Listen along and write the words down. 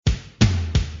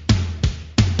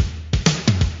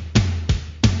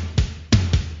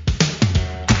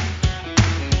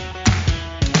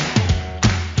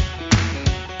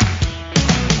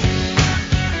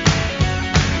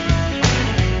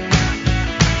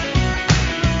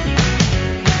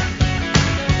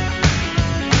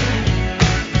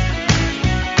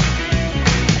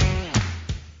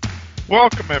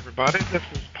Welcome, everybody. This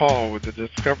is Paul with the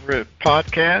Discover It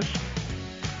podcast.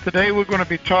 Today we're going to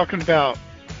be talking about,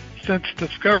 since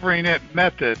discovering it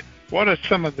method, what are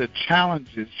some of the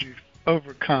challenges you've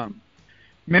overcome?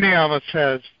 Many of us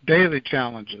have daily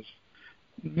challenges,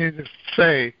 needless to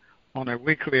say, on a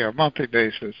weekly or monthly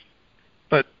basis.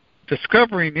 But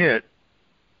discovering it,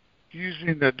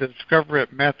 using the Discover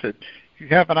It method, you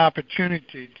have an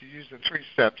opportunity to use the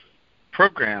 3-step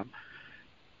program: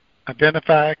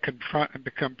 identify, confront, and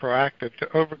become proactive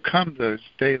to overcome those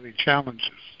daily challenges.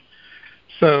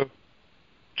 So,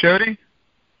 Jody,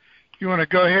 you want to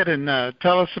go ahead and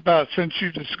tell us about, since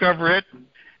you discover it,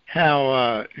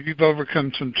 how you've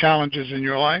overcome some challenges in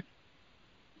your life?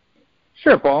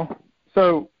 Sure, Paul.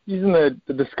 So using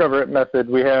the Discover It method,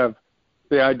 we have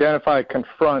the identify,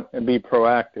 confront, and be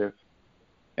proactive.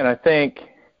 And I think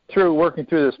through working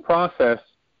through this process,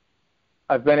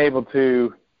 I've been able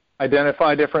to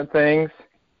identify different things,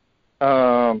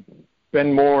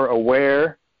 been more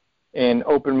aware and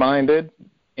open-minded,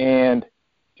 and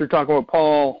through talking with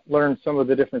Paul, learned some of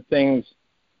the different things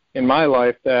in my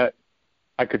life that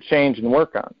I could change and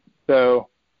work on. So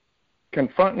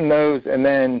confronting those and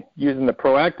then using the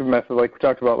proactive method like we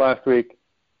talked about last week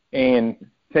and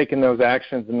taking those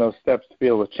actions and those steps to be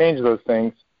able to change those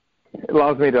things, it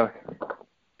allows me to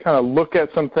kind of look at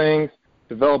some things,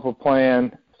 develop a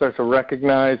plan, start to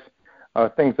recognize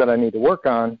things that I need to work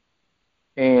on,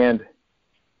 and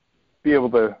be able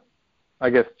to, I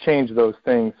guess, change those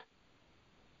things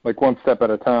like one step at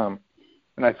a time.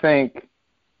 And I think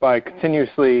by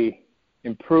continuously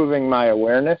improving my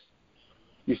awareness,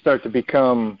 you start to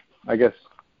become, I guess,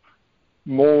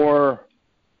 more,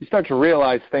 you start to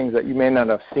realize things that you may not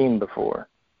have seen before.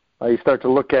 You start to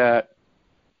look at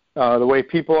the way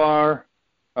people are.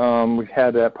 We've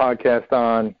had that podcast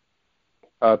on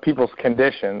people's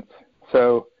conditions.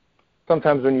 So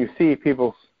sometimes when you see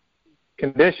people's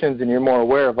conditions and you're more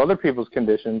aware of other people's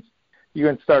conditions, you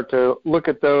can start to look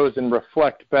at those and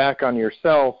reflect back on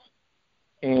yourself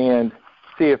and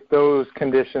see if those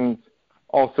conditions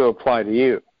also apply to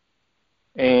you.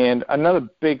 And another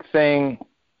big thing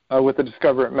with the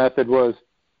Discover It method was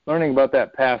learning about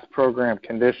that past program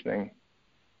conditioning.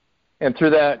 And through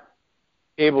that,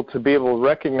 able to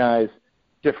recognize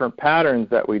different patterns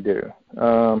that we do.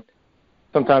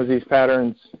 Sometimes these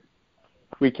patterns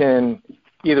we can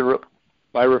either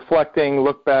by reflecting,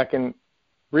 look back and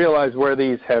realize where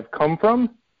these have come from,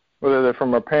 whether they're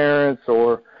from our parents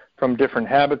or from different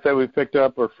habits that we've picked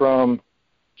up or from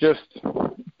just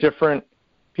different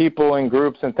people and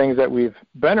groups and things that we've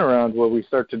been around where we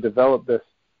start to develop this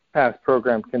past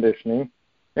program conditioning.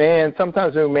 And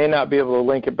sometimes we may not be able to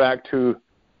link it back to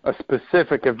a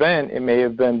specific event. It may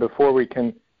have been before we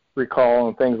can recall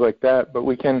and things like that, but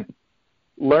we can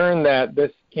learn that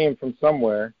this came from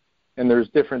somewhere, and there's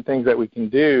different things that we can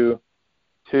do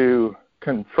to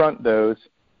confront those,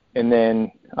 and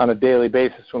then on a daily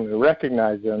basis when we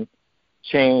recognize them,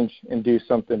 change and do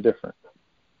something different.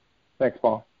 Thanks,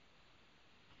 Paul.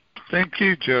 Thank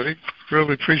you, Jody.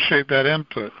 Really appreciate that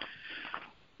input.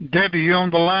 Debbie, you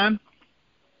on the line?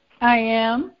 I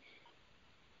am.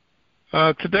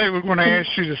 Today we're going to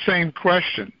ask you the same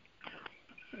question.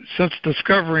 Since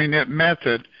discovering that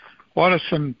method, what are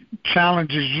some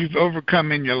challenges you've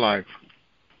overcome in your life?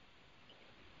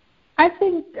 I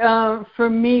think for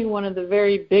me, one of the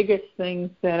very biggest things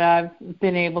that I've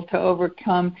been able to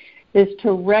overcome is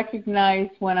to recognize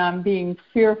when I'm being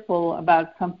fearful about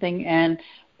something,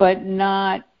 but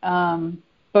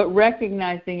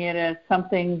recognizing it as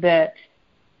something that,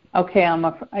 okay,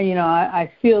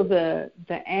 I feel the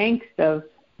angst of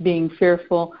being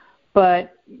fearful,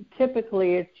 but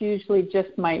typically it's usually just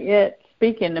my it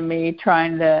speaking to me,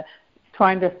 trying to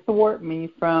thwart me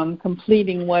from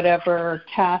completing whatever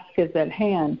task is at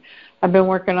hand. I've been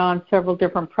working on several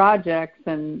different projects,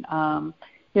 and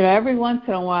every once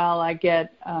in a while I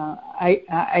get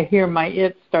I hear my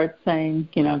it start saying,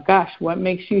 gosh, what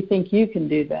makes you think you can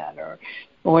do that,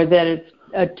 or that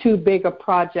it's too big a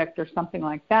project or something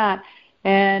like that.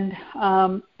 And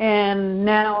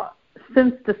now,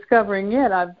 since discovering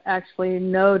it, I've actually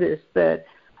noticed that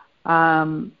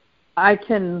I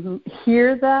can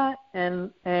hear that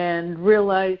and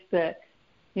realize that,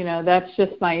 that's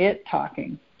just my it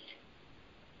talking.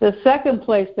 The second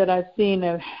place that I've seen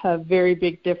a very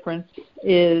big difference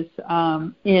is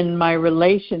in my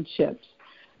relationships.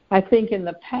 I think in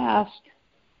the past,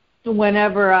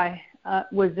 whenever I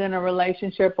was in a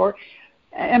relationship,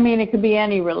 it could be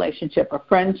any relationship, a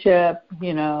friendship,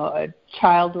 a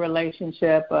child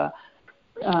relationship, a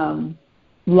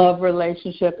love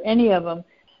relationship, any of them,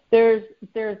 there's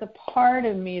a part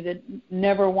of me that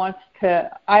never wants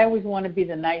to. I always want to be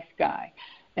the nice guy,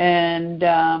 and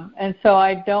so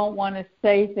I don't want to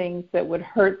say things that would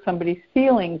hurt somebody's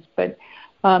feelings. But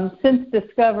since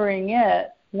discovering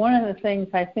it, one of the things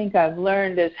I think I've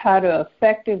learned is how to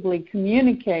effectively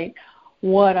communicate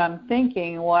what I'm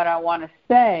thinking, what I want to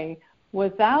say,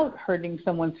 without hurting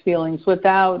someone's feelings,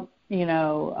 without,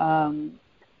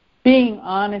 being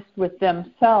honest with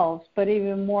themselves, but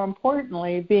even more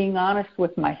importantly, being honest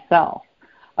with myself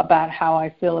about how I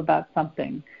feel about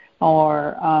something,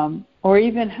 or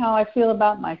even how I feel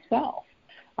about myself.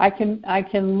 I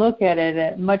can look at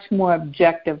it much more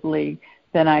objectively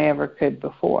than I ever could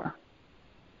before.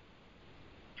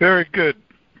 Very good.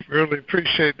 Really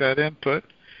appreciate that input.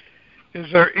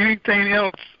 Is there anything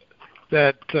else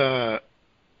that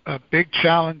a big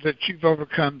challenge that you've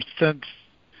overcome since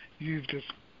you've just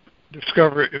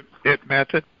discovered it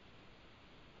method?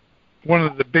 One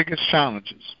of the biggest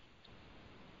challenges.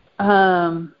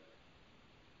 Well,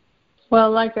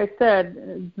 like I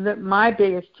said, my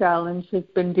biggest challenge has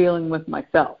been dealing with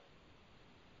myself.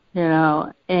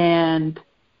 And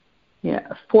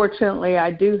fortunately,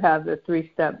 I do have the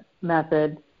 3-step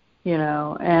method.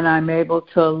 And I'm able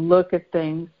to look at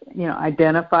things,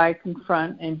 identify,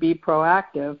 confront, and be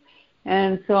proactive.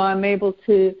 And so I'm able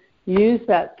to use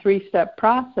that 3-step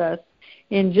process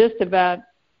in just about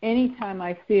any time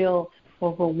I feel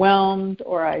overwhelmed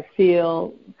or I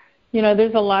feel,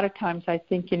 there's a lot of times I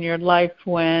think in your life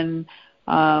when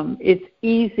it's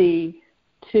easy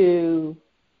to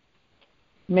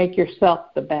make yourself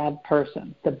the bad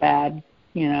person, the bad,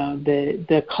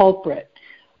 the culprit.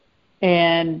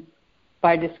 And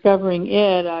by discovering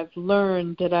it, I've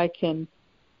learned that I can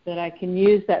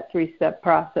use that 3-step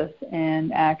process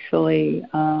and actually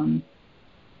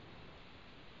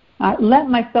let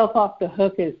myself off the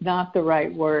hook is not the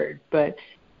right word, but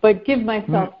give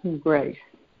myself some grace.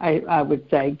 I would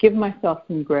say give myself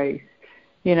some grace.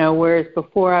 Whereas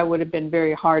before I would have been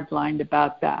very hard-lined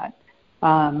about that.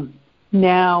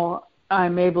 Now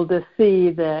I'm able to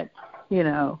see that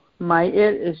my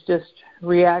it is just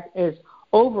is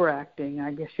overacting,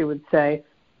 I guess you would say,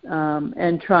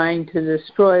 and trying to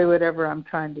destroy whatever I'm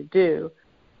trying to do.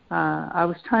 I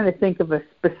was trying to think of a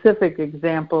specific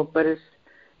example, but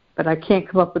I can't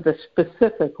come up with a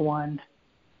specific one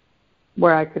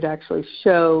where I could actually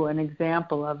show an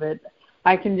example of it.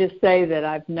 I can just say that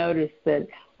I've noticed that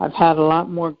I've had a lot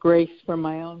more grace for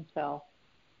my own self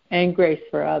and grace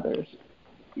for others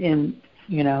in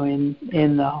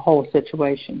the whole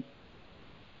situation.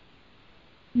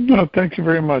 No, thank you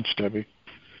very much, Debbie.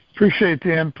 Appreciate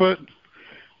the input.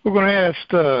 We're going to ask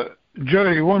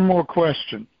Jody one more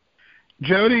question.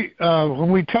 Jody,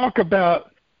 when we talk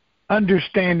about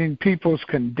understanding people's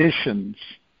conditions,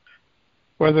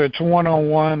 whether it's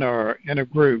one-on-one or in a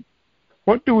group,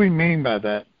 what do we mean by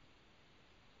that?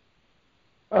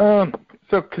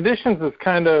 So conditions is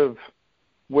kind of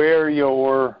where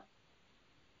your,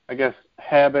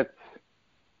 habits,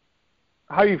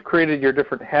 how you've created your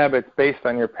different habits based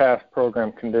on your past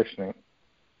program conditioning.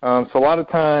 So a lot of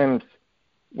times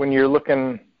when you're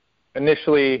looking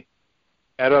initially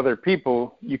at other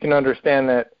people, you can understand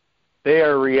that they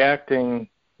are reacting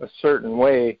a certain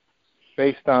way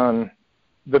based on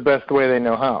the best way they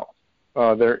know how.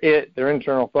 Their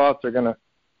internal thoughts are going to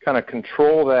kind of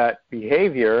control that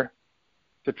behavior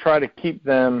to try to keep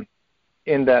them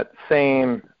in that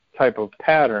same type of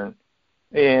pattern.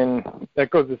 And that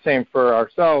goes the same for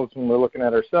ourselves when we're looking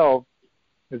at ourselves,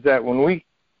 is that when we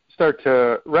start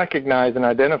to recognize and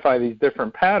identify these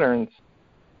different patterns,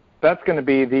 that's going to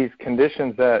be these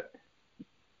conditions that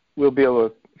we'll be able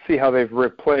to see how they've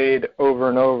replayed over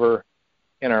and over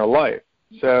in our life.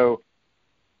 So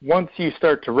once you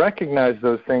start to recognize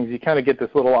those things, you kind of get this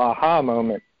little aha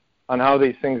moment on how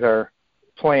these things are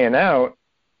playing out,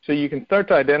 so you can start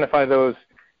to identify those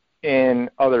in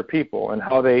other people and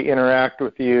how they interact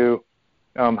with you,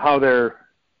 how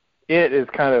it is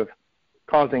kind of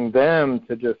causing them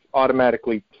to just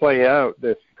automatically play out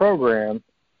this program.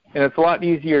 And it's a lot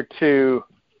easier to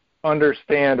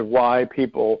understand why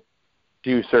people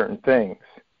do certain things.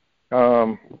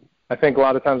 I think a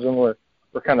lot of times when we're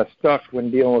kind of stuck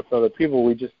when dealing with other people,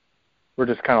 we're just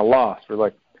kind of lost. We're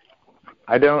like,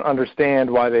 I don't understand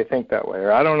why they think that way,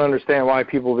 or I don't understand why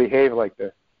people behave like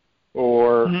this,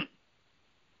 or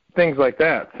things like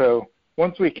that. So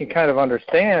once we can kind of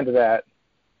understand that,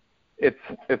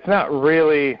 it's not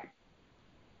really,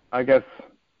 I guess,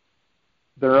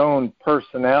 their own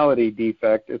personality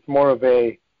defect. It's more of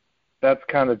that's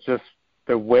kind of just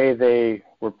the way they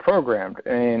were programmed.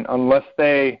 And unless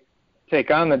they take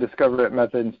on the Discover It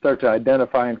method and start to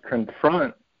identify and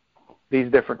confront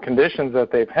these different conditions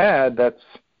that they've had, that's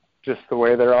just the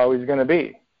way they're always going to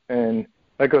be. And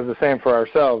that goes the same for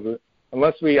ourselves.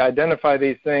 Unless we identify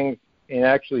these things and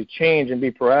actually change and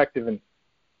be proactive and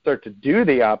start to do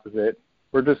the opposite,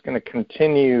 we're just going to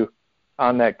continue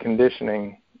on that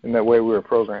conditioning in that way we were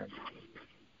programmed.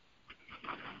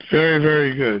 Very,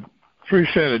 very good.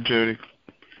 Appreciate it, Judy.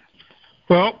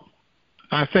 Well,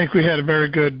 I think we had a very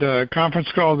good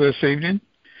conference call this evening,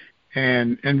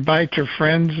 and invite your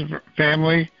friends,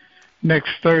 family, next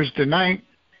Thursday night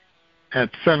at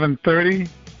 7:30,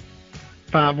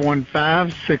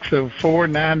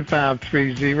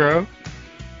 515-604-9530,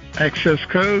 access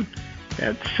code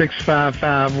at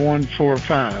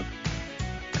 655145.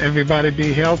 Everybody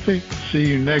be healthy. See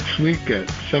you next week at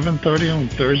 7:30 on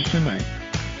Thursday night.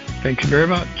 Thank you very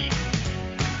much.